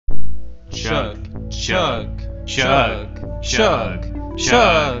chug, chug, chug, chug,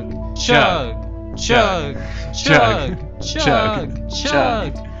 chug, chug, chug, chug, chug,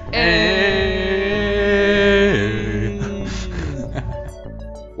 chug,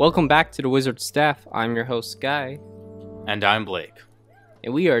 Welcome back to the Wizard Staff. I'm your host, Guy. And I'm Blake.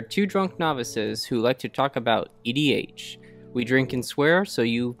 And we are two drunk novices who like to talk about EDH. We drink and swear, so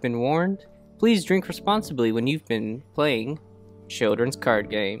you've been warned. Please drink responsibly when you've been playing children's card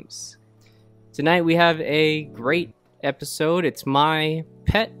games. Tonight we have a great episode. It's my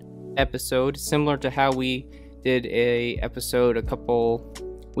pet episode, similar to how we did a episode a couple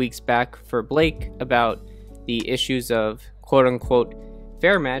weeks back for Blake about the issues of quote-unquote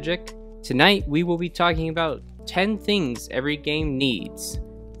fair magic. Tonight we will be talking about 10 things every game needs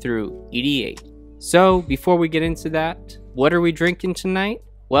through EDH. So before we get into that, what are we drinking tonight?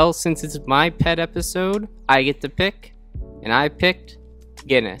 Well, since it's my pet episode, I get to pick, and I picked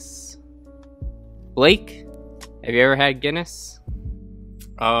Guinness. Blake, have you ever had Guinness?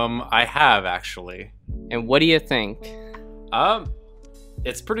 I have actually. And what do you think?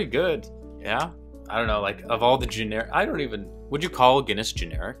 It's pretty good. Yeah. I don't know, like of all the generic, would you call Guinness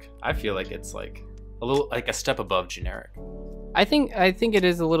generic? I feel like it's like a little like a step above generic. I think it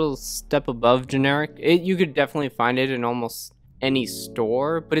is a little step above generic. You could definitely find it in almost any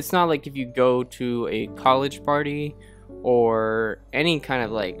store, but it's not like if you go to a college party or any kind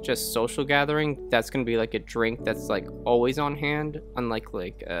of like just social gathering, that's gonna be like a drink that's like always on hand, unlike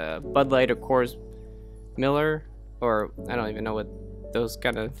like Bud Light or Coors Miller, or I don't even know what those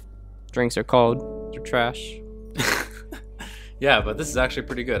kind of drinks are called. They're trash. Yeah, but this is actually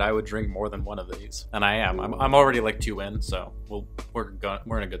pretty good. I would drink more than one of these, and I am. I'm already like 2 in, so we're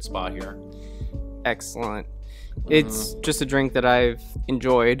in a good spot here. Excellent. It's just a drink that I've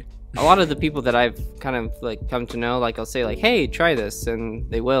enjoyed. A lot of the people that I've kind of like come to know, like I'll say like, hey, try this, and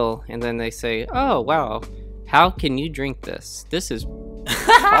they will, and then they say, oh wow, how can you drink this? This is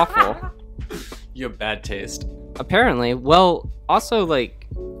awful. You have bad taste. Apparently. Well, also like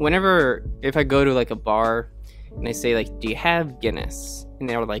if I go to like a bar and they say like, do you have Guinness? And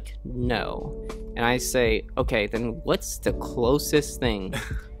they're like, no. And I say, okay, then what's the closest thing?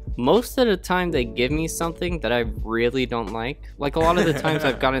 Most of the time they give me something that I really don't like. Like a lot of the times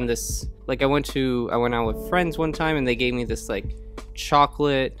I've gotten this, like I went out with friends one time and they gave me this like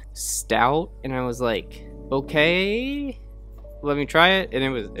chocolate stout, and I was like, okay, let me try it, and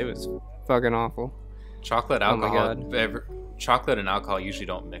it was fucking awful. Chocolate, alcohol. Oh my God. Chocolate and alcohol usually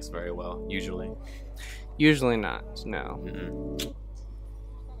don't mix very well. Usually not, no. Mm-mm.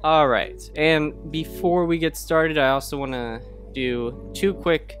 All right, and before we get started, I also want to do 2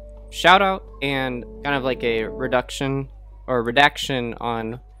 quick shout out and kind of like a redaction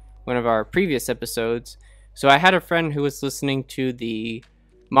on one of our previous episodes. So I had a friend who was listening to the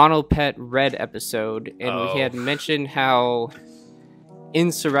Monopet Red episode, and he had mentioned how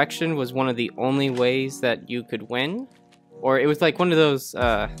Insurrection was one of the only ways that you could win, or it was like one of those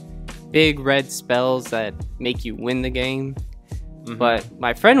big red spells that make you win the game. Mm-hmm. But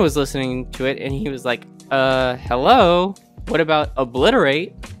my friend was listening to it and he was like, hello, what about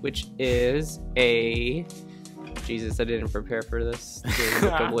Obliterate, which is Jesus, I didn't prepare for this to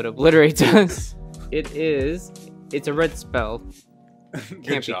look up what Obliterate does. It's a red spell.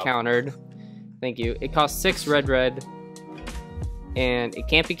 Can't be countered. Thank you. It costs 6 red, and it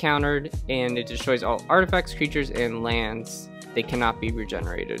can't be countered, and it destroys all artifacts, creatures, and lands. They cannot be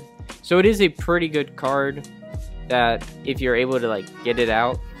regenerated. So it is a pretty good card that if you're able to like get it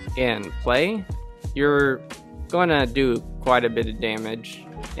out and play, you're gonna do quite a bit of damage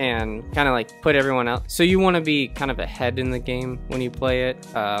and kind of like put everyone out. So you want to be kind of ahead in the game when you play it.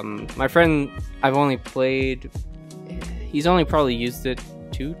 My friend, he's only probably used it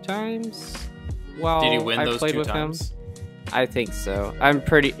 2 times while Did he win I those played 2 with times? him. I think so. I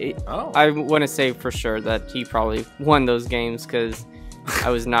want to say for sure that he probably won those games because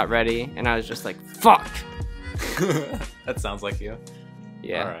I was not ready and I was just like, fuck. That sounds like you.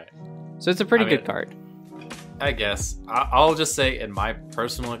 Yeah. All right. So it's a pretty good card. I guess. I'll just say in my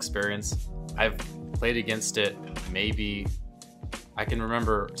personal experience, I've played against it maybe, I can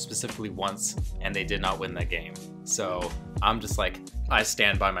remember specifically once, and they did not win that game. So I'm just like, I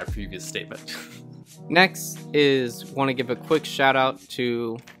stand by my previous statement. Next is want to give a quick shout out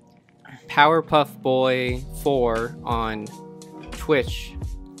to Powerpuff Boy 4 on Twitch.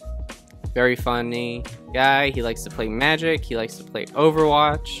 Very funny guy. He likes to play Magic. He likes to play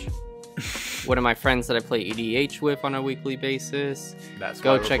Overwatch. One of my friends that I play EDH with on a weekly basis.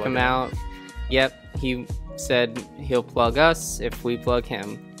 Go check him out. Yep, he said he'll plug us if we plug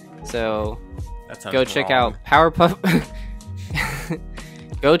him. So go check out Powerpuff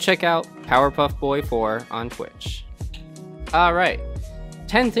go check out Powerpuff Boy 4 on Twitch. Alright,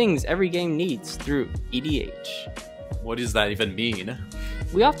 10 things every game needs through EDH. What does that even mean?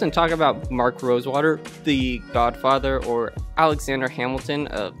 We often talk about Mark Rosewater, the godfather or Alexander Hamilton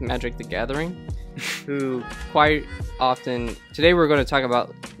of Magic the Gathering, who quite often... Today we're going to talk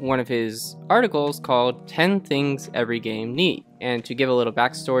about one of his articles called 10 Things Every Game Needs. And to give a little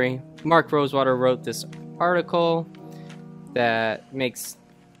backstory, Mark Rosewater wrote this article that makes,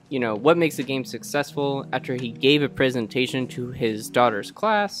 what makes a game successful after he gave a presentation to his daughter's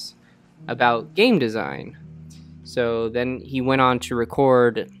class about game design. So then he went on to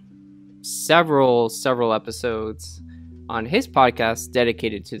record several episodes on his podcast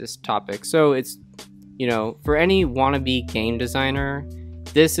dedicated to this topic. So it's, for any wannabe game designer,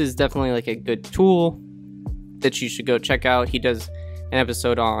 this is definitely like a good tool that you should go check out. He does an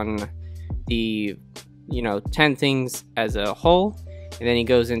episode on the, 10 things as a whole, and then he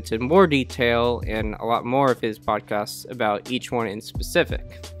goes into more detail and a lot more of his podcasts about each one in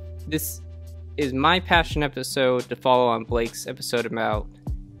specific. This is my passion episode to follow on Blake's episode about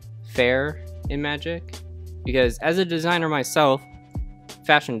fair in Magic, because as a designer myself,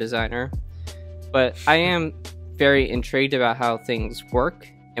 fashion designer, but I am very intrigued about how things work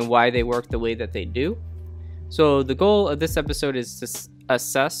and why they work the way that they do. So the goal of this episode is to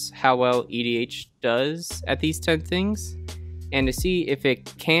assess how well EDH does at these 10 things and to see if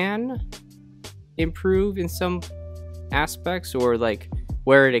it can improve in some aspects or like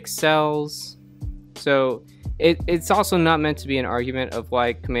where it excels. So it's also not meant to be an argument of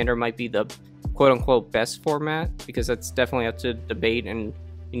why Commander might be the quote-unquote best format, because that's definitely up to debate and,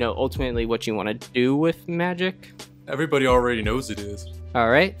 ultimately what you want to do with Magic. Everybody already knows it is. All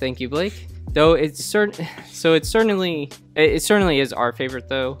right, thank you, Blake. Though it certainly is our favorite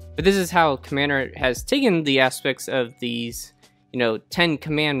though. But this is how Commander has taken the aspects of these, 10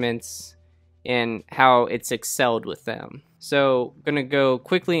 commandments and how it's excelled with them. So I'm gonna go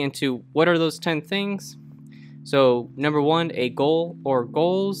quickly into what are those 10 things. So number 1, a goal or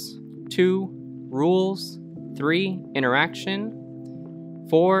goals. 2, rules. 3, interaction.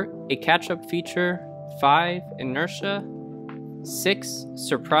 4, a catch-up feature. 5, inertia. 6,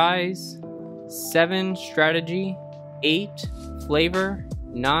 surprise. 7, strategy. 8, flavor.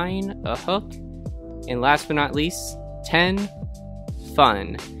 9, a hook. And last but not least, 10,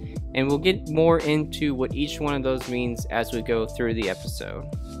 fun. And we'll get more into what each one of those means as we go through the episode.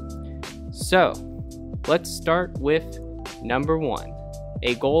 So, let's start with number 1,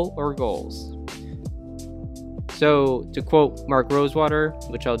 a goal or goals. So, to quote Mark Rosewater,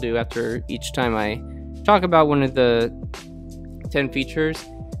 which I'll do after each time I talk about one of the 10 features,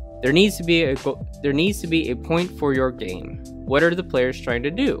 there needs to be a point for your game. What are the players trying to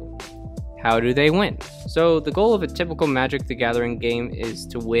do? How do they win? So the goal of a typical Magic the Gathering game is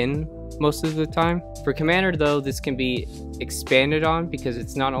to win most of the time. For Commander though, this can be expanded on because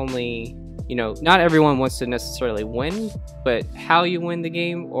it's not only, not everyone wants to necessarily win, but how you win the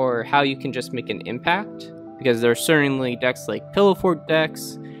game or how you can just make an impact. Because there are certainly decks like Pillow Fort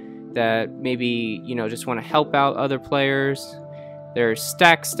decks that maybe, just want to help out other players. There are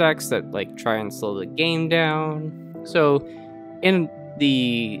stacks that like try and slow the game down. So in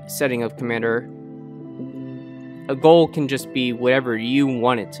the setting of Commander, a goal can just be whatever you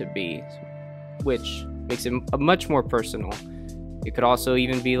want it to be, which makes it much more personal. It could also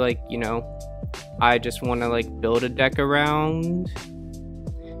even be like, I just want to like build a deck around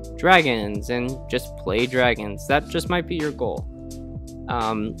dragons and just play dragons. That just might be your goal.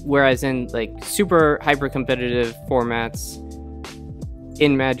 Whereas in like super hyper competitive formats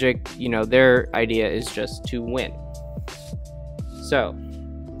in Magic, their idea is just to win. So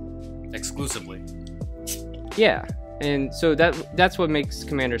exclusively. Yeah, and so that's what makes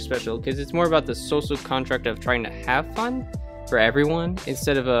Commander special, because it's more about the social contract of trying to have fun for everyone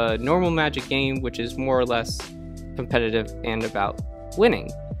instead of a normal Magic game, which is more or less competitive and about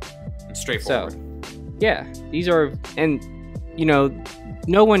winning. It's straightforward. So, yeah, these are, and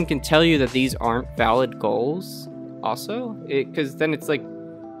no one can tell you that these aren't valid goals. Also, because then it's like,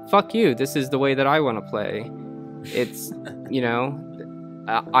 fuck you. This is the way that I want to play. It's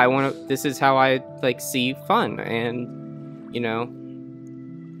I want to. This is how I like see fun, and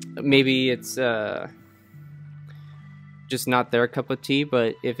maybe it's just not their cup of tea.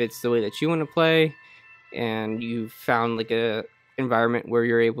 But if it's the way that you want to play, and you found like a environment where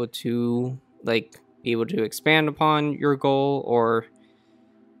you're able to like be able to expand upon your goal, or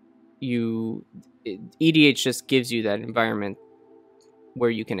EDH just gives you that environment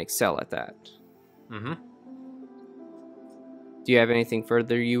where you can excel at that. Mm-hmm. Do you have anything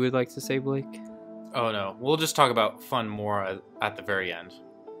further you would like to say, Blake? Oh no, we'll just talk about fun more at the very end.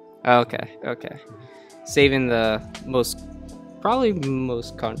 Okay, okay. Saving the probably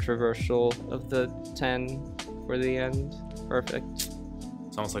most controversial of the 10 for the end. Perfect.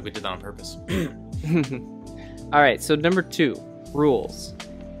 It's almost like we did that on purpose. All right, so number 2, rules.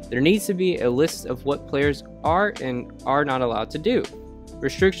 There needs to be a list of what players are and are not allowed to do.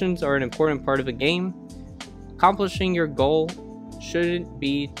 Restrictions are an important part of a game. Accomplishing your goal shouldn't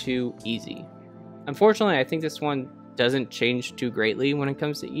be too easy. Unfortunately, I think this one doesn't change too greatly when it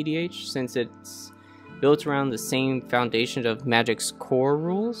comes to EDH, since it's built around the same foundation of Magic's core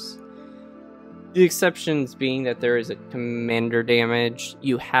rules. The exceptions being that there is a commander damage,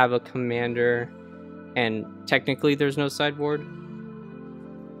 you have a commander, and technically there's no sideboard.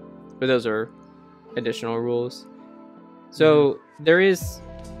 But those are additional rules. So there is,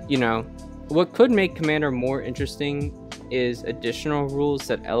 what could make Commander more interesting is additional rules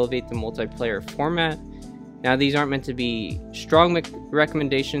that elevate the multiplayer format. Now, these aren't meant to be strong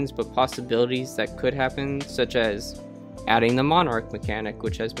recommendations, but possibilities that could happen, such as adding the Monarch mechanic,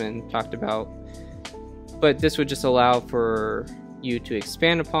 which has been talked about. But this would just allow for you to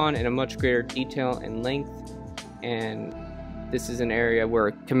expand upon in a much greater detail and length. And this is an area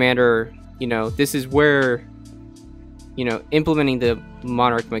where Commander, this is where, implementing the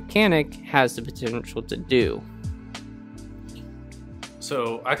Monarch mechanic has the potential to do.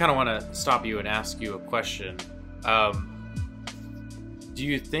 So I kind of want to stop you and ask you a question. Do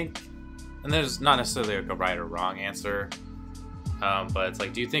you think, and there's not necessarily like a right or wrong answer, but it's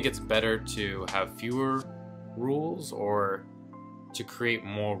like, do you think it's better to have fewer rules or to create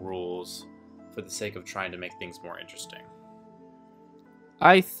more rules for the sake of trying to make things more interesting?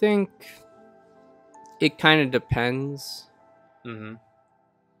 I think it kind of depends. Mm-hmm.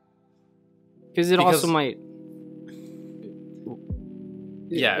 Because also might.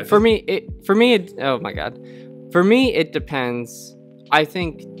 Yeah. For me, oh my god. For me, it depends. I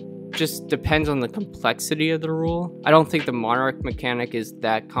think just depends on the complexity of the rule. I don't think the Monarch mechanic is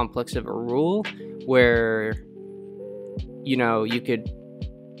that complex of a rule where, you could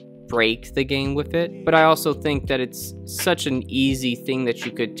break the game with it. But I also think that it's such an easy thing that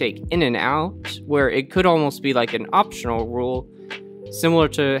you could take in and out, where it could almost be like an optional rule, similar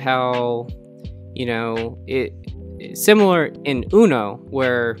to how, similar in Uno,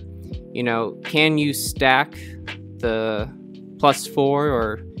 where, can you stack the +4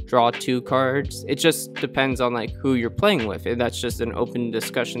 or draw 2 cards? It just depends on like who you're playing with, and that's just an open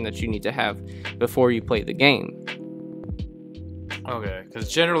discussion that you need to have before you play the game. Okay,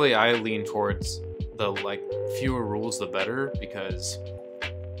 because generally I lean towards the fewer rules the better, because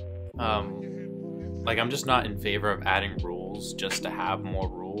I'm just not in favor of adding rules just to have more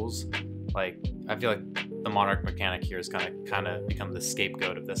rules. I feel like the Monarch mechanic here is kind of become the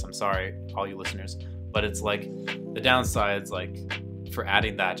scapegoat of this. I'm sorry, all you listeners, but it's like the downsides, for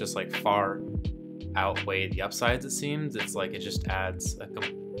adding that, just far outweigh the upsides. It seems it's like it just adds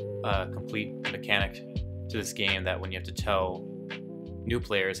a complete mechanic to this game that when you have to tell new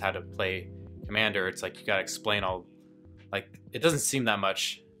players how to play Commander, it's like you gotta explain all. It doesn't seem that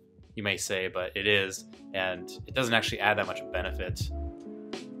much, you may say, but it is, and it doesn't actually add that much benefit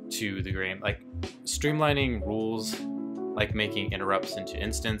to the game. Streamlining rules, making interrupts into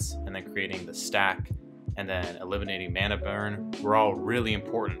instants, and then creating the stack, and then eliminating mana burn, were all really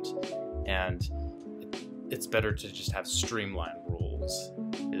important, and it's better to just have streamlined rules,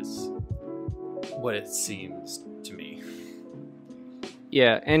 is what it seems to me.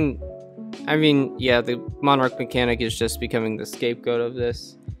 Yeah, and the Monarch mechanic is just becoming the scapegoat of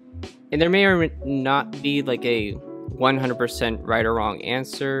this. And there may or may not be a 100% right or wrong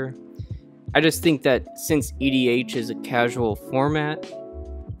answer. I just think that since EDH is a casual format,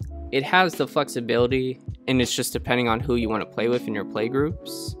 it has the flexibility, and it's just depending on who you want to play with in your play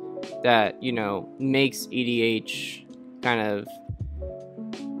groups, that, makes EDH kind of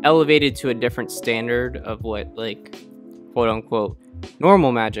elevated to a different standard of what, quote unquote,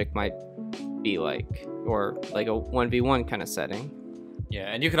 normal Magic might be like, or a 1v1 kind of setting.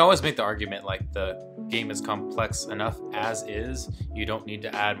 Yeah, and you can always make the argument the game is complex enough as is. You don't need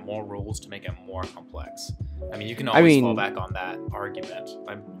to add more rules to make it more complex. You can always fall back on that argument.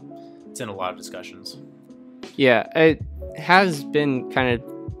 It's in a lot of discussions. Yeah, it has been kind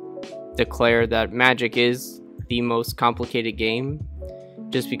of declared that Magic is the most complicated game,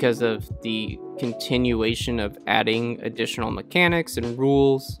 just because of the continuation of adding additional mechanics and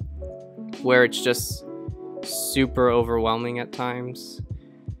rules, where it's just super overwhelming at times.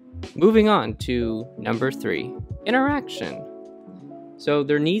 Moving on to number 3, interaction. So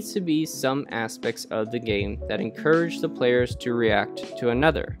there needs to be some aspects of the game that encourage the players to react to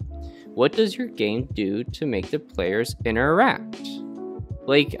another. What does your game do to make the players interact?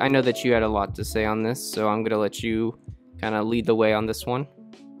 Blake, I know that you had a lot to say on this, so I'm gonna let you kind of lead the way on this one.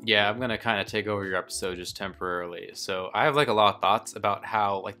 Yeah, I'm gonna kind of take over your episode just temporarily. So I have like a lot of thoughts about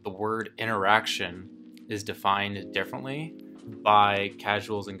how like the word interaction is defined differently by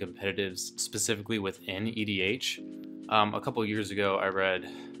casuals and competitives, specifically within EDH. A couple years ago, I read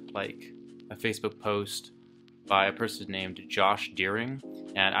like a Facebook post by a person named Josh Deering,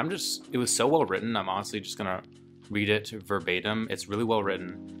 and it was so well written. I'm honestly just gonna read it verbatim. It's really well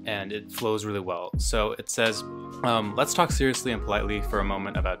written and it flows really well. So it says, let's talk seriously and politely for a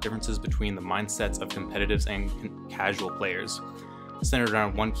moment about differences between the mindsets of competitives and casual players, centered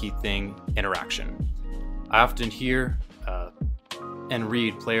around one key thing: interaction. I often hear and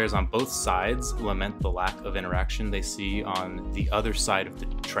read players on both sides lament the lack of interaction they see on the other side of the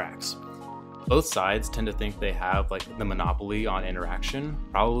tracks. Both sides tend to think they have like the monopoly on interaction,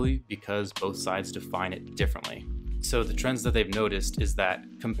 probably because both sides define it differently. So the trends that they've noticed is that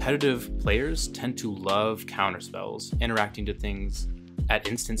competitive players tend to love counterspells, interacting to things at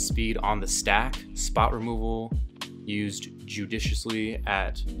instant speed on the stack, spot removal used judiciously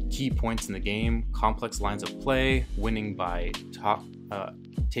at key points in the game, complex lines of play, winning by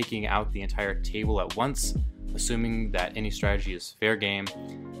taking out the entire table at once, assuming that any strategy is fair game,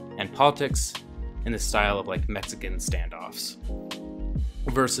 and politics in the style of like Mexican standoffs,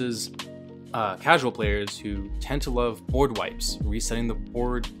 versus casual players who tend to love board wipes, resetting the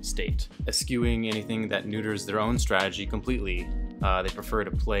board state, eschewing anything that neuters their own strategy completely. They prefer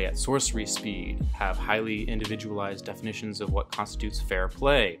to play at sorcery speed, have highly individualized definitions of what constitutes fair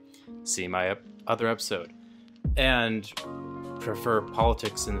play, see my other episode, and prefer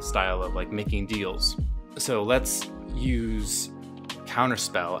politics in the style of like making deals. So let's use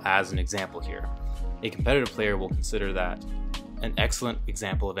counterspell as an example here. A competitive player will consider that an excellent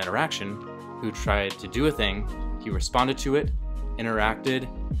example of interaction, who tried to do a thing, he responded to it, interacted,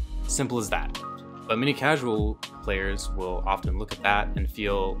 simple as that. But many casual players will often look at that and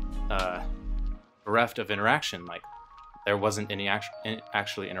feel bereft of interaction, like there wasn't any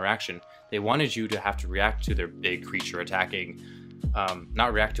actually interaction. They wanted you to have to react to their big creature attacking,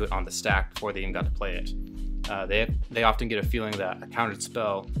 not react to it on the stack before they even got to play it. They often get a feeling that a countered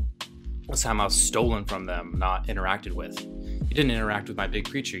spell was somehow stolen from them, not interacted with. You didn't interact with my big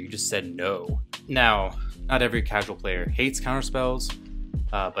creature, you just said no. Now, not every casual player hates counterspells,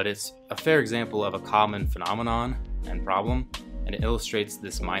 but it's a fair example of a common phenomenon and problem, and it illustrates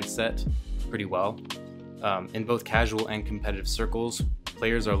this mindset pretty well. In both casual and competitive circles,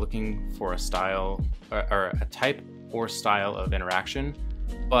 players are looking for a style, or a type or style of interaction,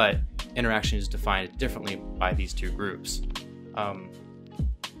 but interaction is defined differently by these two groups.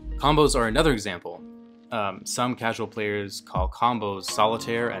 Combos are another example. Some casual players call combos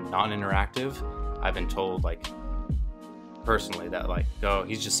solitaire and non-interactive. I've been told, like, personally that, like, oh,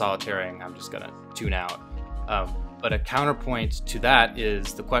 he's just solitairing, I'm just gonna tune out. But a counterpoint to that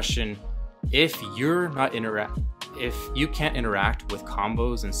is the question, if you can't interact with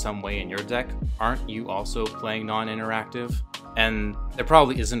combos in some way in your deck, aren't you also playing non-interactive? And there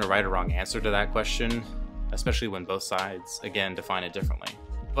probably isn't a right or wrong answer to that question, especially when both sides, again, define it differently.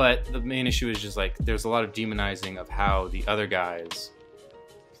 But the main issue is just like, there's a lot of demonizing of how the other guys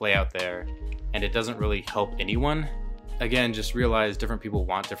play out there, and it doesn't really help anyone. Again, just realize different people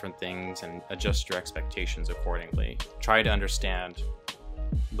want different things and adjust your expectations accordingly. Try to understand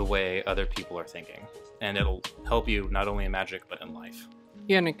the way other people are thinking, and it'll help you not only in Magic, but in life.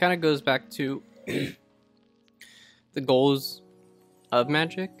 Yeah, and it kind of goes back to the goals of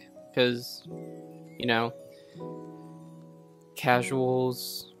Magic, because, you know, combo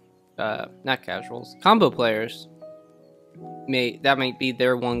players that might be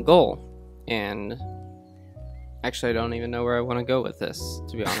their one goal. And actually, I don't even know where I want to go with this,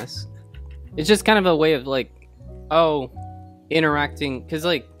 to be honest. It's just kind of a way of like, interacting, because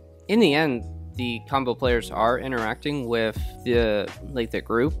like in the end, the combo players are interacting with the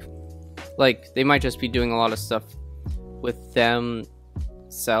group. Like, they might just be doing a lot of stuff with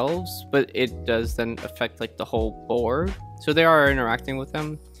themselves, but it does then affect like the whole board. So they are interacting with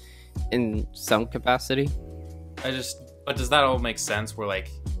them in some capacity. But does that all make sense where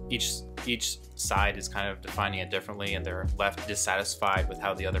like each side is kind of defining it differently, and they're left dissatisfied with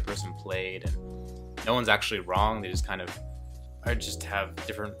how the other person played, and no one's actually wrong, they just kind of have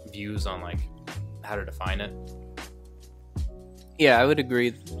different views on like how to define it? Yeah, I would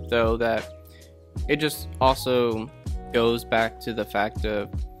agree though that it just also goes back to the fact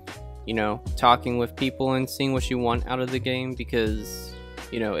of, you know, talking with people and seeing what you want out of the game, because,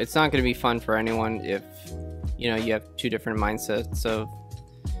 you know, it's not going to be fun for anyone if, you know, you have two different mindsets of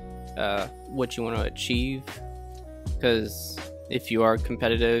what you want to achieve, because if you are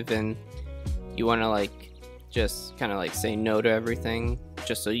competitive and you want to like just kind of like say no to everything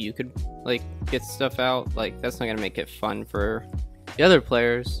just so you could like get stuff out, like that's not gonna make it fun for the other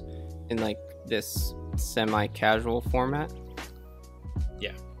players in like this semi-casual format.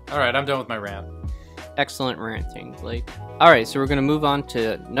 Yeah. All right, I'm done with my rant. Excellent ranting, Blake. All right, so we're gonna move on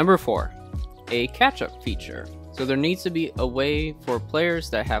to number 4, a catch-up feature. So there needs to be a way for players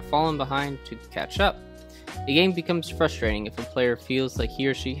that have fallen behind to catch up. The game becomes frustrating if a player feels like he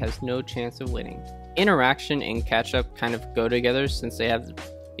or she has no chance of winning. Interaction and catch-up kind of go together since they have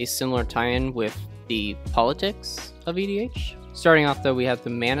a similar tie-in with the politics of EDH. Starting off though, we have the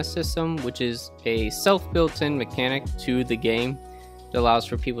mana system, which is a self-built-in mechanic to the game that allows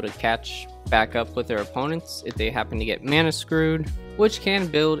for people to catch back up with their opponents if they happen to get mana screwed, which can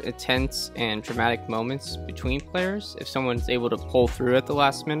build intense and dramatic moments between players if someone's able to pull through at the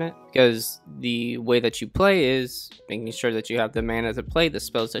last minute, because the way that you play is making sure that you have the mana to play the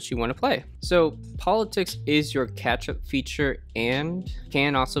spells that you want to play. So politics is your catch-up feature and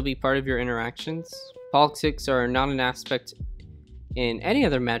can also be part of your interactions. Politics are not an aspect in any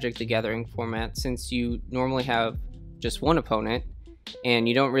other Magic the Gathering format, since you normally have just one opponent and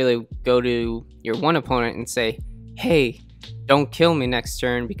you don't really go to your one opponent and say, hey, don't kill me next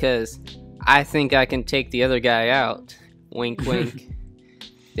turn because I think I can take the other guy out. Wink, wink.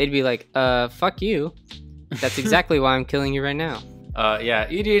 They'd be like, fuck you. That's exactly why I'm killing you right now. Yeah,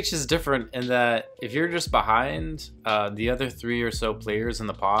 EDH is different in that if you're just behind, the other 3 or so players in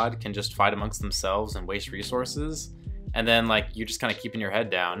the pod can just fight amongst themselves and waste resources. And then, like, you're just kind of keeping your head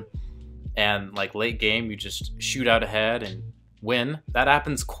down. And, like, late game, you just shoot out ahead and win. That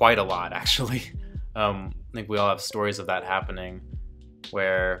happens quite a lot, actually. I think we all have stories of that happening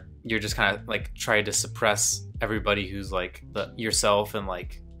where you're just kind of like trying to suppress everybody who's like yourself and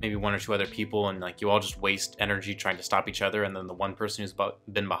like maybe 1 or 2 other people, and like you all just waste energy trying to stop each other, and then the one person who's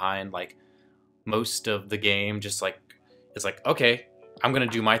been behind like most of the game just like is like, okay, I'm gonna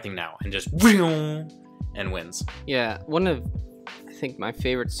do my thing now, and just and wins. Yeah, one of I think my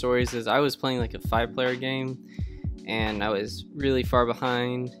favorite stories is I was playing like a 5-player game and I was really far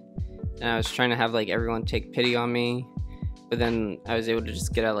behind. And I was trying to have like everyone take pity on me, but then I was able to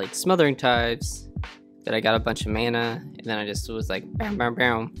just get out like Smothering Tides, that I got a bunch of mana, and then I just was like bam bam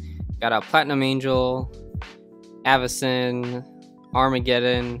bam, got out Platinum Angel, Avacyn,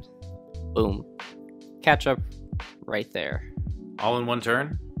 Armageddon, boom, catch up right there. All in one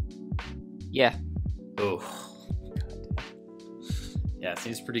turn? Yeah. Oh, yeah, it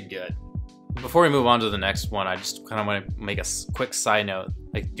seems pretty good. Before we move on to the next one, I just kind of want to make a quick side note.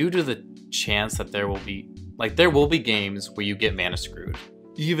 Like, due to the chance that there will be games where you get mana screwed,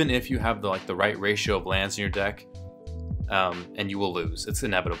 even if you have the right ratio of lands in your deck, and you will lose. It's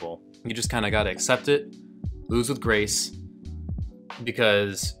inevitable. You just kind of got to accept it, lose with grace,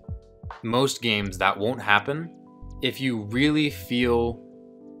 because most games that won't happen. If you really feel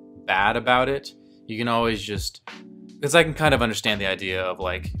bad about it, you can always just, because I can kind of understand the idea of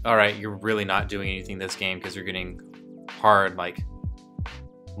like, all right, you're really not doing anything this game because you're getting hard like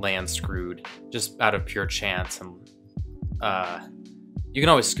land screwed just out of pure chance, and you can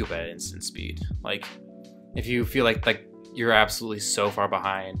always scoop at instant speed. Like if you feel like you're absolutely so far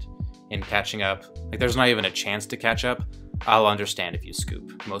behind in catching up, like there's not even a chance to catch up, I'll understand if you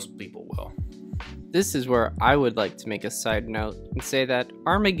scoop. Most people will. This is where I would like to make a side note and say that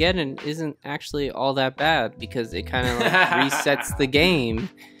Armageddon isn't actually all that bad, because it kind of like resets the game.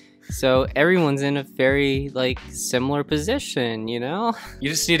 So everyone's in a very like similar position, you know? You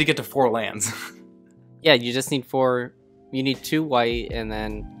just need to get to 4 lands. Yeah, you just need 4. You need 2 white and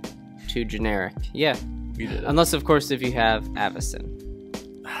then 2 generic. Yeah. You did it. Unless, of course, if you have Avacyn.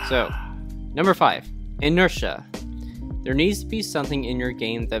 So, number 5, inertia. There needs to be something in your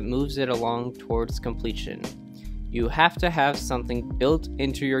game that moves it along towards completion. You have to have something built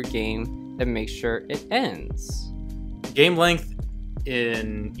into your game that makes sure it ends. Game length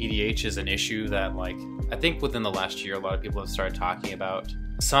in EDH is an issue that, like, I think within the last year, a lot of people have started talking about.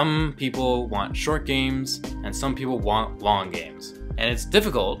 Some people want short games, and some people want long games. And it's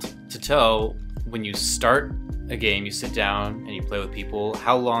difficult to tell when you start a game, you sit down and you play with people,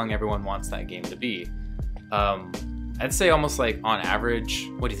 how long everyone wants that game to be. I'd say almost like on average,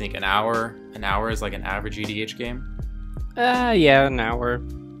 what do you think, an hour? An hour is like an average EDH game? Yeah, an hour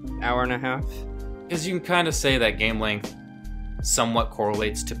and a half. Because you can kind of say that game length somewhat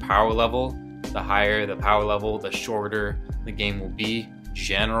correlates to power level. The higher the power level, the shorter the game will be,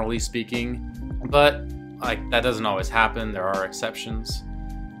 generally speaking. But like that doesn't always happen. There are exceptions.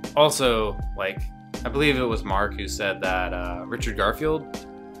 Also, like I believe it was Mark who said that Richard Garfield,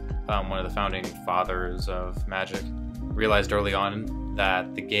 one of the founding fathers of Magic, realized early on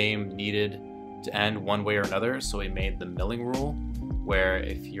that the game needed to end one way or another, so he made the milling rule, where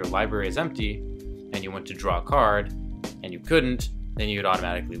if your library is empty and you went to draw a card and you couldn't, then you'd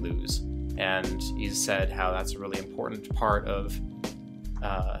automatically lose. And he said how that's a really important part of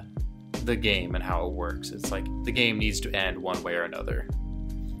the game and how it works. It's like the game needs to end one way or another.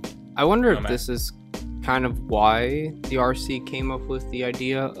 I wonder if this is kind of why the RC came up with the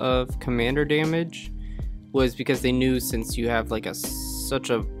idea of commander damage, was because they knew since you have like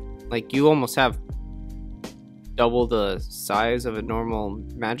you almost have double the size of a normal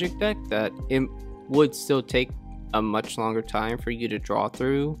Magic deck, that it would still take a much longer time for you to draw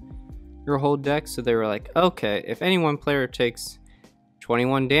through your whole deck. So they were like, okay, if any one player takes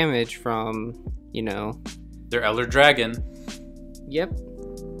 21 damage from, their Elder Dragon, yep,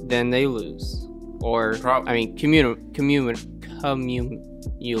 then they lose. Or cumulative.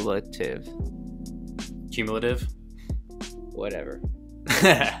 Cumulative? Whatever.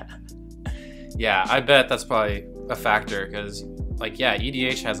 Yeah, I bet that's probably a factor, because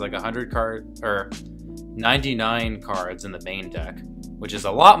EDH has like 100 cards or 99 cards in the main deck, which is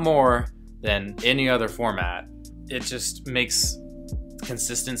a lot more than any other format. It just makes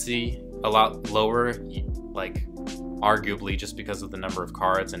consistency a lot lower, like arguably just because of the number of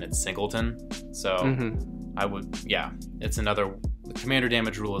cards and it's singleton. So the commander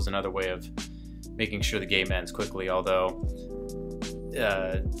damage rule is another way of making sure the game ends quickly, although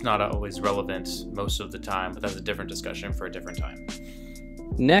it's not always relevant most of the time, but that's a different discussion for a different time.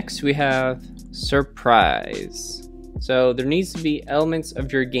 Next, we have surprise. So there needs to be elements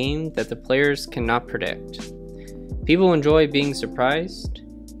of your game that the players cannot predict. People enjoy being surprised.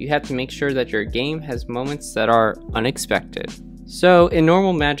 You have to make sure that your game has moments that are unexpected. So in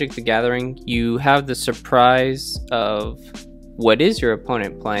normal Magic the Gathering, you have the surprise of what is your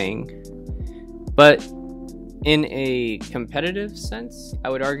opponent playing. But in a competitive sense, I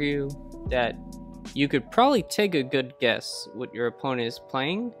would argue that you could probably take a good guess what your opponent is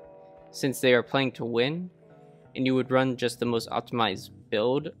playing, since they are playing to win, and you would run just the most optimized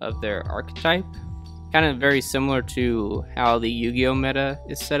build of their archetype. Kind of very similar to how the Yu-Gi-Oh meta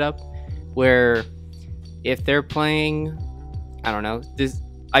is set up, where if they're playing, I don't know,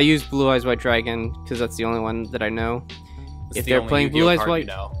 I use Blue Eyes White Dragon because that's the only one that I know. If they're playing Blue Eyes White,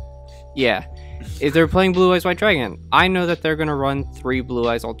 yeah. If they're playing Blue Eyes White Dragon, I know that they're gonna run 3 Blue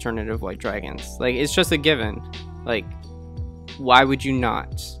Eyes alternative White Dragons. Like, it's just a given. Like, why would you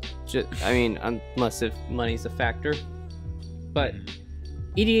not? Unless if money's a factor. But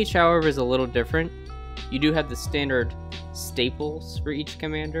EDH, however, is a little different. You do have the standard staples for each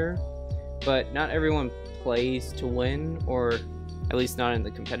commander, but not everyone plays to win, or at least not in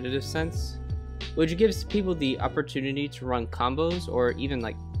the competitive sense, which gives people the opportunity to run combos or even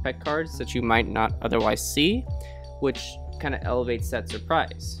like pet cards that you might not otherwise see, which kind of elevates that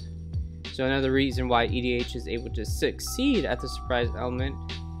surprise. So another reason why EDH is able to succeed at the surprise element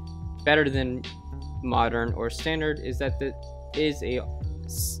better than modern or standard is that it is a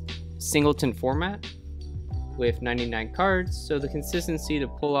singleton format with 99 cards, so the consistency to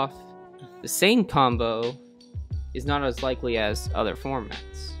pull off the same combo is not as likely as other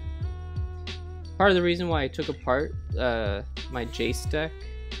formats. Part of the reason why I took apart my Jace deck,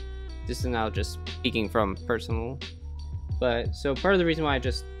 this is now just speaking from personal, but so part of the reason why I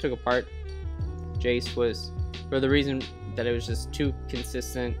just took apart Jace was for the reason that it was just too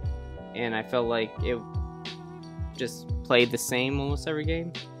consistent, and I felt like it just played the same almost every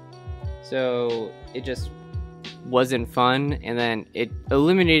game, so it just wasn't fun. And then it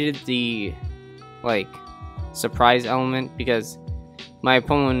eliminated the surprise element, because my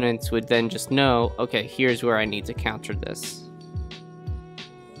opponents would then just know, okay, here's where I need to counter this.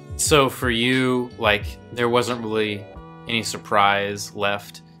 So for you, there wasn't really any surprise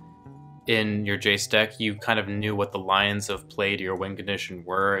left in your Jace deck. You kind of knew what the lines of play to your win condition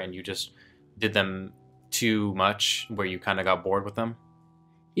were, and you just did them too much where you kind of got bored with them.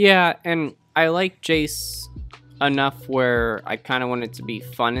 Yeah, and I like Jace enough where I kind of want it to be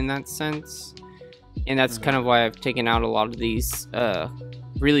fun in that sense, and that's kind of why I've taken out a lot of these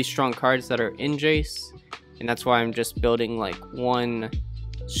really strong cards that are in Jace, and that's why I'm just building one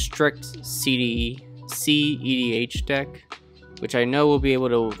strict C EDH deck, which I know will be able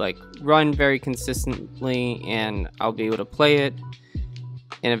to run very consistently, and I'll be able to play it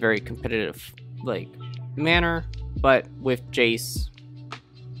in a very competitive manner. But with Jace,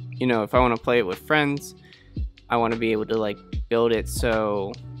 if I want to play it with friends, I want to be able to build it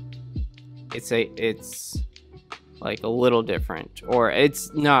so it's a little different, or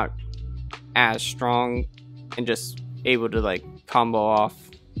it's not as strong and just able to combo off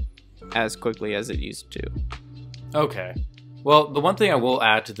as quickly as it used to. Okay. Well, the one thing I will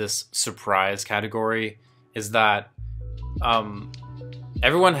add to this surprise category is that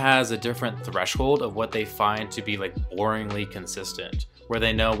everyone has a different threshold of what they find to be like boringly consistent, where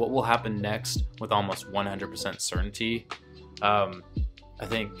they know what will happen next with almost 100% certainty. I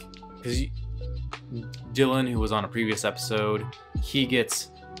think because Dylan, who was on a previous episode, he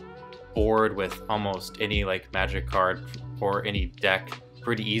gets bored with almost any like magic card or any deck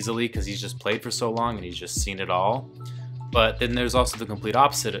pretty easily because he's just played for so long and he's just seen it all. But then there's also the complete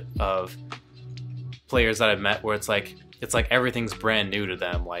opposite of players that I've met where it's like everything's brand new to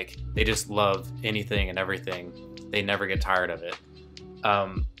them. Like they just love anything and everything. They never get tired of it.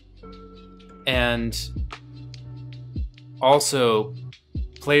 And also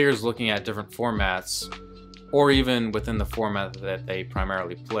players looking at different formats, or even within the format that they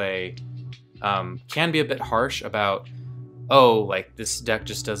primarily play, can be a bit harsh about, oh, like this deck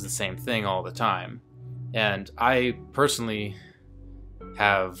just does the same thing all the time. And I personally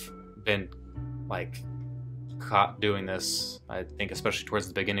have been like caught doing this, I think especially towards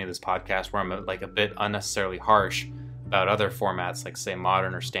the beginning of this podcast, where I'm like a bit unnecessarily harsh about other formats like say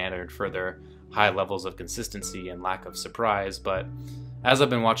Modern or Standard for their high levels of consistency and lack of surprise. But as I've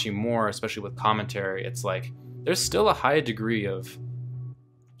been watching more, especially with commentary, it's like there's still a high degree of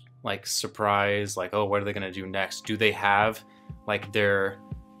like surprise, like, oh, what are they going to do next? Do they have like their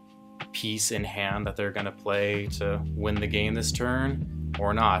piece in hand that they're going to play to win the game this turn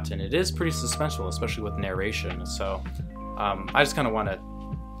or not? And it is pretty suspenseful, especially with narration. So I just kind of want to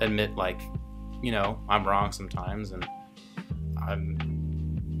admit, like, you know, I'm wrong sometimes, and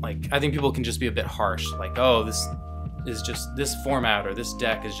I'm like, I think people can just be a bit harsh, like, oh, this is just, this format or this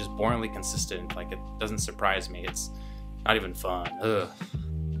deck is just boringly consistent, like it doesn't surprise me, it's not even fun. Ugh.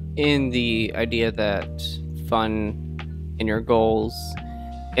 In the idea that fun in your goals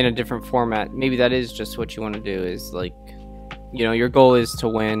in a different format, maybe that is just what you want to do, is like, you know, your goal is to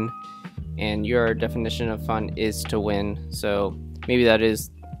win and your definition of fun is to win. So maybe that is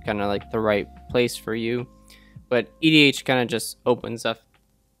kind of like the right place for you. But EDH kind of just opens up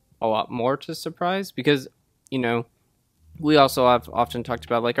a lot more to surprise, because, you know, we also have often talked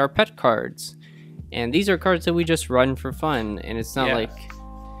about like our pet cards, and these are cards that we just run for fun, and it's not like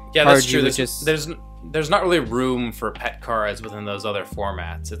that's true. There's not really room for pet cards within those other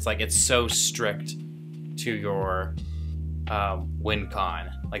formats. It's like it's so strict to your win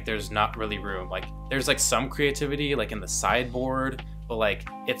con. Like there's not really room. Like there's like some creativity like in the sideboard, but like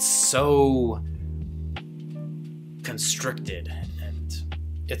it's so constricted and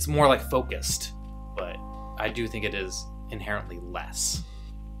it's more like focused. But I do think it is inherently less.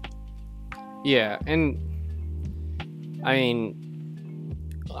 Yeah, and I mean,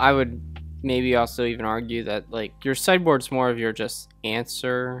 I would maybe also even argue that like your sideboard's more of your just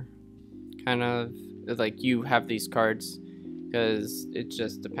answer, kind of like you have these cards because it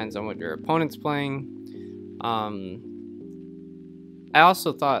just depends on what your opponent's playing. I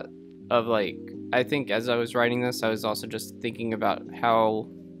also thought of like, I think as I was writing this, I was also just thinking about how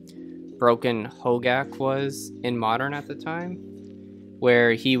broken Hogak was in Modern at the time,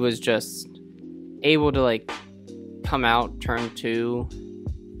 where he was just able to like come out turn 2.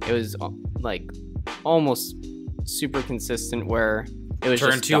 It was like almost super consistent, where it was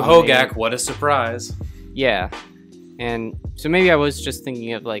turn just 2 Hogak. What a surprise! Yeah, and so maybe I was just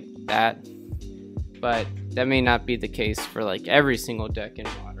thinking of like that, but that may not be the case for like every single deck in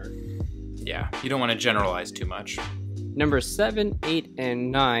Modern. Yeah, you don't want to generalize too much. Number 7, 8,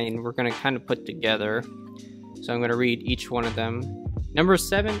 and 9 we're going to kind of put together, so I'm going to read each one of them. Number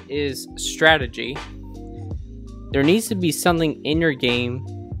 7 is strategy. There needs to be something in your game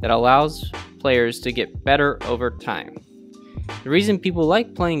that allows players to get better over time. The reason people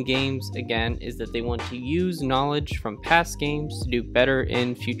like playing games again is that they want to use knowledge from past games to do better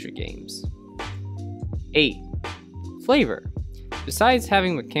in future games. 8. Flavor. Besides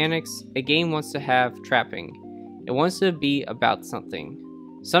having mechanics, a game wants to have trapping. It wants to be about something.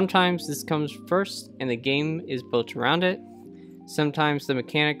 Sometimes this comes first and the game is built around it. Sometimes the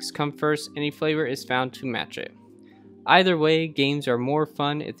mechanics come first and a flavor is found to match it. Either way, games are more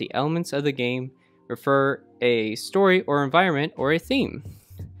fun if the elements of the game refer a story or environment or a theme.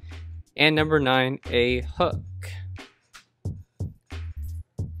 And number 9, a hook.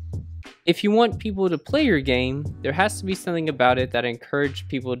 If you want people to play your game, there has to be something about it that encourages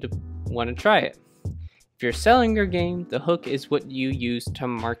people to want to try it. If you're selling your game, the hook is what you use to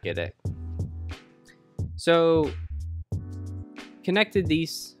market it. So, connected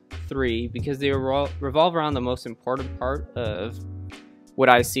these 3 because they revolve around the most important part of what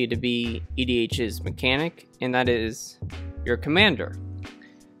I see to be EDH's mechanic, and that is your commander.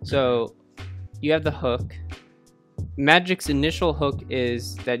 So you have the hook, Magic's initial hook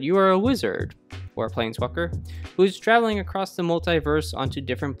is that you are a wizard, or a planeswalker, who's traveling across the multiverse onto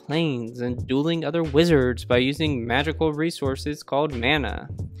different planes and dueling other wizards by using magical resources called mana.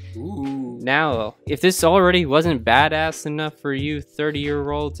 Ooh. Now, if this already wasn't badass enough for you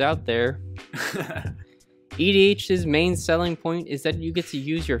 30-year-olds out there, EDH's main selling point is that you get to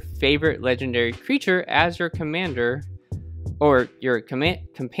use your favorite legendary creature as your commander, or your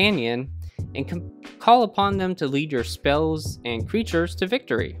companion, and call upon them to lead your spells and creatures to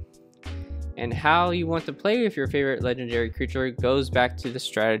victory. And how you want to play with your favorite legendary creature goes back to the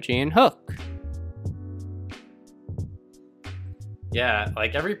strategy and hook. Yeah,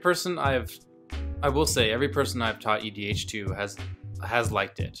 like every person I will say every person I've taught EDH to has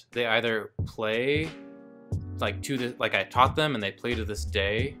liked it. They either play like I taught them and they play to this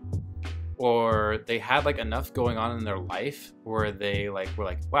day, or they had like enough going on in their life where they were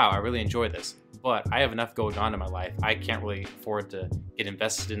like, wow, I really enjoy this, but I have enough going on in my life. I can't really afford to get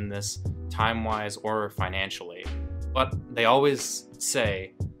invested in this time-wise or financially. But they always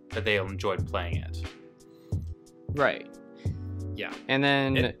say that they enjoyed playing it. Right. Yeah. And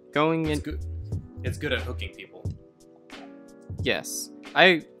then it's good at hooking people. Yes.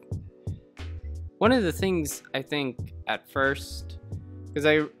 One of the things I think at first, because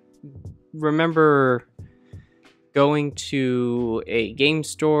I remember going to a game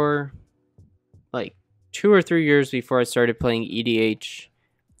store like 2 or 3 years before I started playing EDH,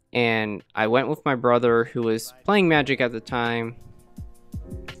 and I went with my brother who was playing Magic at the time,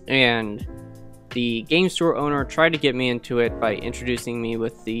 and the game store owner tried to get me into it by introducing me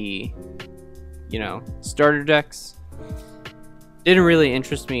with the, starter decks. Didn't really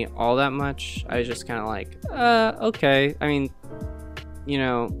interest me all that much. I was just kind of like, okay. I mean,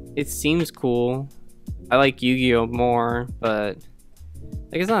 it seems cool. I like Yu-Gi-Oh more, but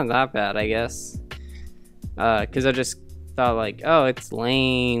it's not that bad, I guess. Because I just thought oh, it's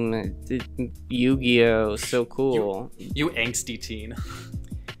lame. Yu-Gi-Oh, so cool. You angsty teen.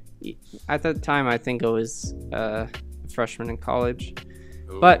 At that time, I think I was a freshman in college.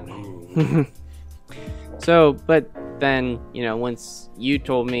 Ooh. But but then, once you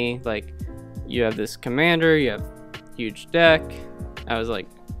told me you have this commander, you have huge deck, I was like,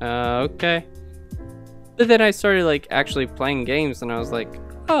 okay. But then I started actually playing games, and I was like,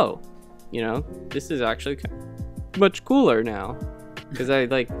 oh, this is actually much cooler now, because I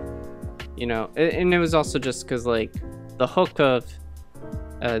and it was also just because the hook of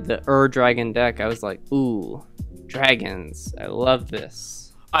the dragon deck, I was like, ooh, dragons, I love this.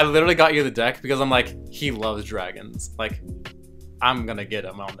 I literally got you the deck because I'm like, he loves dragons. I'm gonna get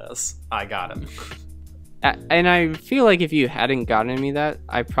him on this. I got him. And I feel like if you hadn't gotten me that,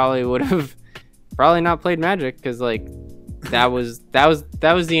 I probably would have not played Magic, because that was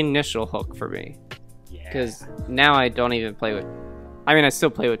the initial hook for me. Yeah. Because now I don't even play with. I mean, I still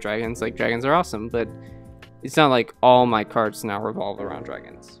play with dragons. Dragons are awesome, but it's not like all my cards now revolve around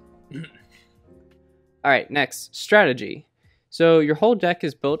dragons. All right, next, strategy. So your whole deck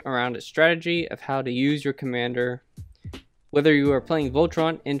is built around a strategy of how to use your commander. Whether you are playing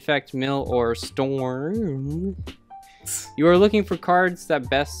Voltron, Infect, Mill, or Storm, you are looking for cards that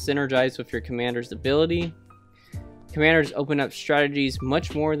best synergize with your commander's ability. Commanders open up strategies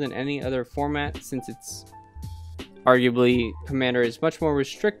much more than any other format, since it's arguably commander is much more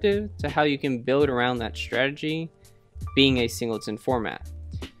restrictive to how you can build around that strategy, being a singleton format.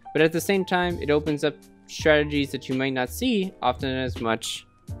 But at the same time, it opens up strategies that you might not see often as much,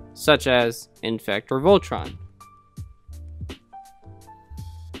 such as Infect or Voltron.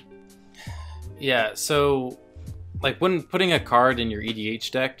 Yeah, so when putting a card in your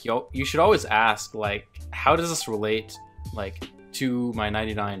EDH deck, you should always ask how does this relate to my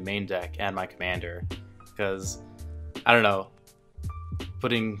 99 main deck and my commander? Because I don't know,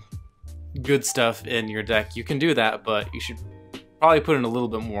 putting good stuff in your deck, you can do that, but you should probably put in a little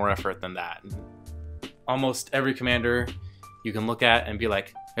bit more effort than that. Almost every commander you can look at and be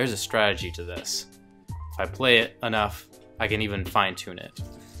like, there's a strategy to this. If I play it enough, I can even fine-tune it.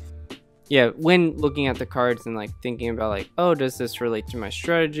 Yeah, when looking at the cards and thinking about oh, does this relate to my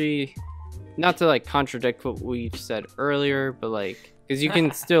strategy? Not to contradict what we've said earlier, but because you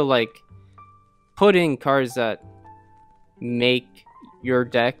can still put in cards that make your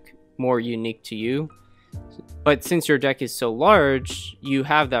deck more unique to you. But since your deck is so large, you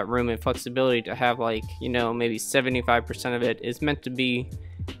have that room and flexibility to have maybe 75% of it is meant to be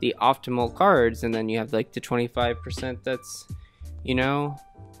the optimal cards, and then you have the 25% that's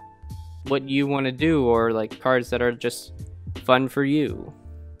what you want to do, or cards that are just fun for you.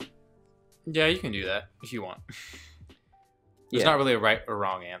 Yeah, you can do that if you want. There's not really a right or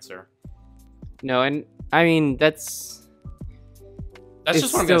wrong answer. No, and I mean, that's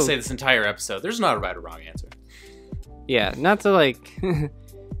just what I'm gonna say this entire episode. There's not a right or wrong answer. Yeah, not to like.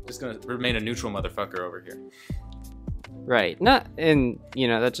 Just gonna remain a neutral motherfucker over here. Right. Not, and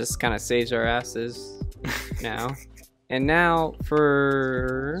that just kind of saves our asses now. And now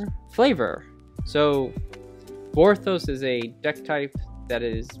for flavor. So Vorthos is a deck type that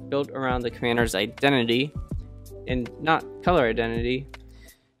is built around the commander's identity, and not color identity,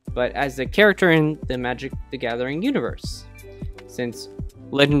 but as a character in the Magic the Gathering universe. Since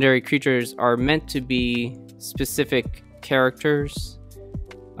legendary creatures are meant to be specific characters,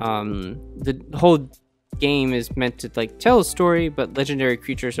 the whole game is meant to like tell a story, but legendary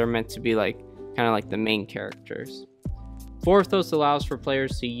creatures are meant to be like kind of like the main characters. Vorthos allows for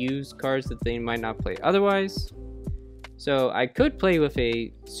players to use cards that they might not play otherwise. So I could play with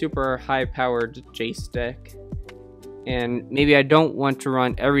a super high-powered Jace deck, and maybe I don't want to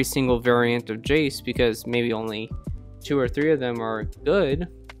run every single variant of Jace because maybe only 2 or 3 of them are good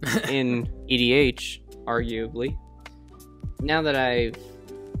in EDH, arguably. Now that I've,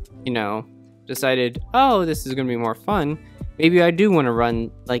 decided, oh, this is going to be more fun, maybe I do want to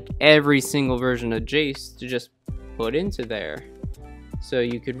run like every single version of Jace to just put into there. So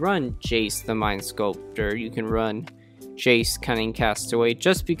you could run Jace the Mind Sculptor, you can run Jace Cunning Castaway,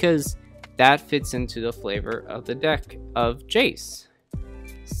 just because that fits into the flavor of the deck of Jace.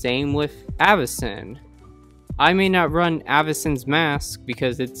 Same with Avacyn. I may not run Avacyn's Mask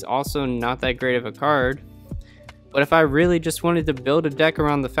because it's also not that great of a card, but if I really just wanted to build a deck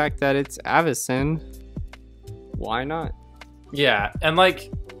around the fact that it's Avacyn, why not? Yeah, and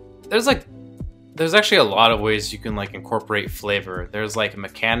there's actually a lot of ways you can like incorporate flavor. There's like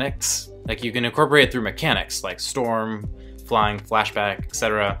mechanics, like you can incorporate it through mechanics like storm, flying, flashback,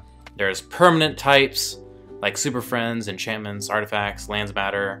 etc. There's permanent types like super friends, enchantments, artifacts, lands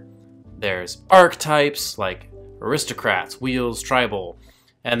matter. There's archetypes like aristocrats, wheels, tribal.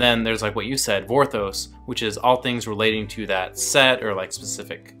 And then there's like what you said, Vorthos, which is all things relating to that set or like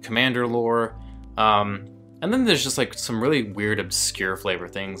specific commander lore. And then there's just like some really weird obscure flavor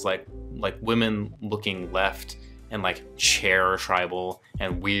things like women looking left and like chair tribal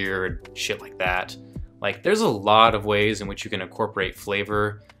and weird shit like that. Like there's a lot of ways in which you can incorporate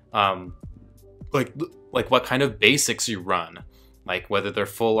flavor. Like what kind of basics you run, like whether they're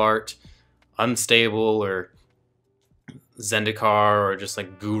full art, unstable, or Zendikar, or just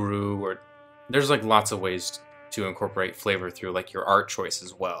like Guru, or there's like lots of ways to incorporate flavor through like your art choice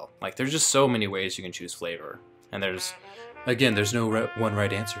as well. Like there's just so many ways you can choose flavor, and there's no one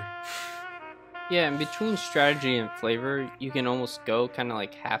right answer. Yeah, and between strategy and flavor, you can almost go kind of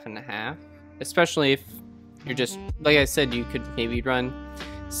like half and half, especially if you're just, like I said, you could maybe run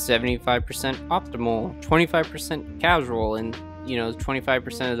 75% optimal, 25% casual, and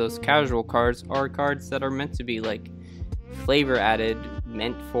 25% of those casual cards are cards that are meant to be like flavor added,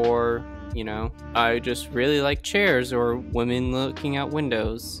 meant for, I just really like chairs or women looking out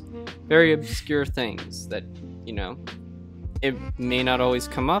windows. Very obscure things that, it may not always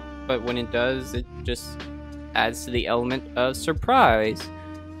come up, but when it does, it just adds to the element of surprise.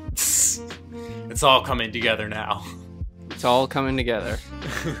 It's all coming together now. It's all coming together.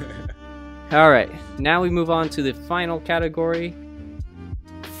 Alright, now we move on to the final category,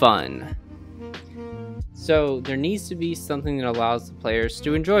 fun. So there needs to be something that allows the players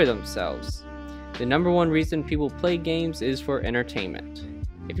to enjoy themselves. The number one reason people play games is for entertainment.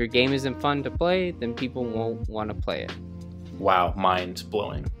 If your game isn't fun to play, then people won't want to play it. Wow, mind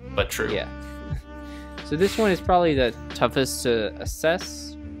blowing, but true. Yeah. So this one is probably the toughest to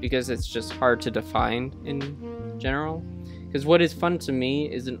assess because it's just hard to define in general. Because what is fun to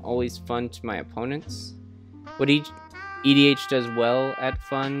me isn't always fun to my opponents. What EDH does well at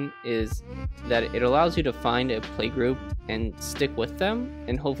fun is that it allows you to find a playgroup and stick with them,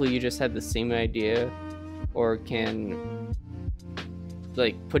 and hopefully you just have the same idea or can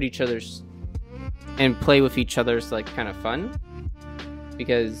like put each other's and play with each other's like kind of fun,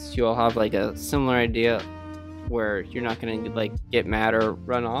 because you all have like a similar idea where you're not gonna like get mad or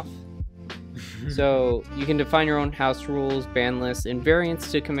run off. So you can define your own house rules, ban lists, and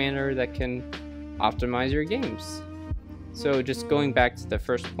variants to Commander that can optimize your games. So just going back to the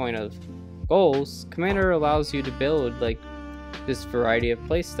first point of goals, Commander allows you to build like this variety of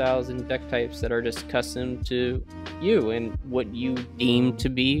playstyles and deck types that are just custom to you and what you deem to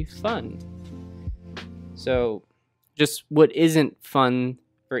be fun. So just what isn't fun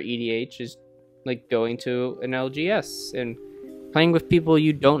for EDH is like going to an LGS and playing with people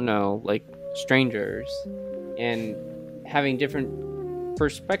you don't know, like strangers, and having different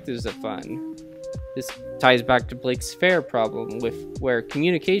perspectives of fun. This ties back to Blake's fair problem with where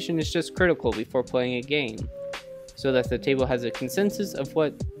communication is just critical before playing a game, so that the table has a consensus of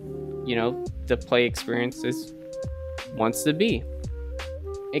what, the play experience wants to be.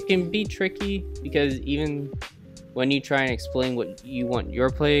 It can be tricky because even when you try and explain what you want your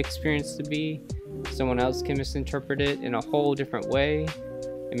play experience to be, someone else can misinterpret it in a whole different way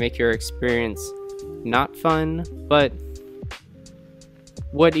and make your experience not fun. But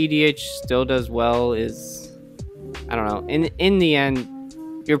what EDH still does well is, I don't know, in the end,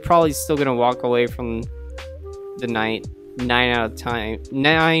 you're probably still going to walk away from the night 9 out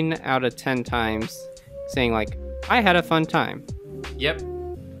of 10 times saying like, I had a fun time. Yep.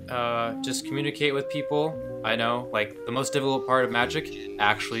 Just communicate with people. I know, like, the most difficult part of Magic,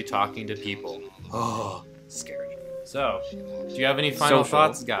 actually talking to people. Oh, scary. So, do you have any final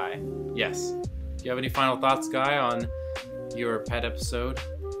thoughts, Guy? Yes. Do you have any final thoughts, Guy, on your pet episode?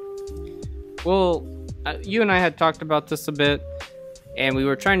 Well, you and I had talked about this a bit, and we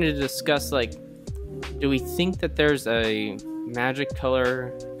were trying to discuss, like, do we think that there's a Magic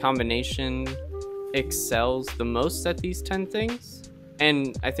color combination excels the most at these 10 things?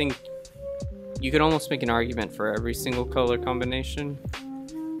 And I think you could almost make an argument for every single color combination.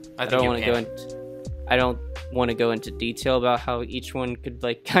 I don't want to go into detail about how each one could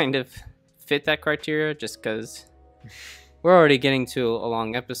like kind of fit that criteria, just because we're already getting to a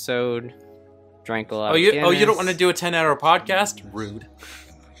long episode. Drank a lot. You don't want to do a 10-hour podcast? Rude.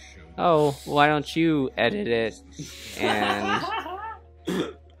 Oh, why don't you edit it and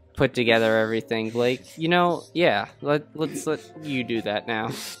put together everything, Blake? Yeah, let's let you do that now.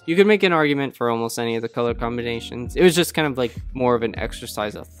 You could make an argument for almost any of the color combinations. It was just kind of like more of an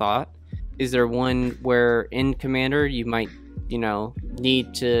exercise of thought. Is there one where in Commander you might,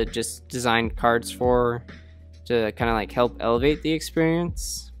 need to just design cards for to kind of like help elevate the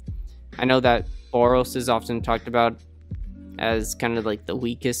experience? I know that Boros is often talked about as kind of like the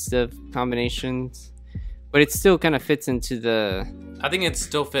weakest of combinations, but it still kind of fits into the... I think it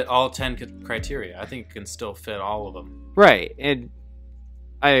still fit all 10 criteria. I think it can still fit all of them. Right, and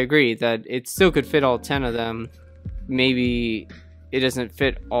I agree that it still could fit all 10 of them. Maybe it doesn't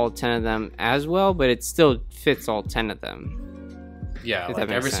fit all 10 of them as well, but it still fits all 10 of them. Yeah, like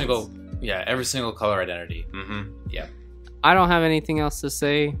every single color identity. Mm-hmm. Yeah. I don't have anything else to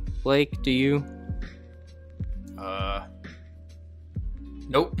say. Blake, do you?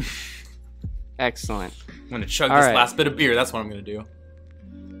 Nope. Excellent. I'm going to chug this last bit of beer. That's what I'm going to do.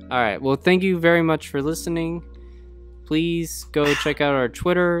 All right. Well, thank you very much for listening. Please go check out our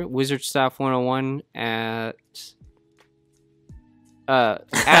Twitter, WizardStaff101 at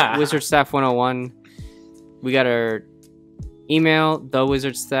WizardStaff101. We got our email,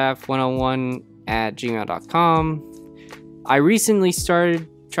 thewizardstaff101@gmail.com. I recently started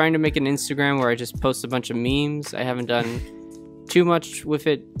trying to make an Instagram where I just post a bunch of memes. I haven't done too much with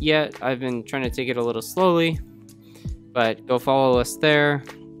it yet. I've been trying to take it a little slowly, but go follow us there.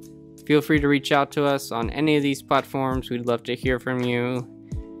 Feel free to reach out to us on any of these platforms. We'd love to hear from you.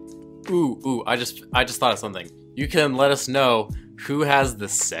 Ooh, I just thought of something. You can let us know who has the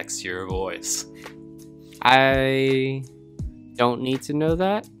sexier voice. I don't need to know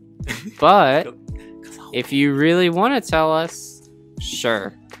that, but if you really want to tell us,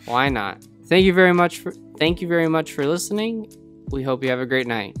 sure, why not? Thank you very much for listening. We hope you have a great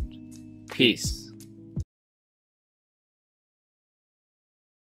night. Peace.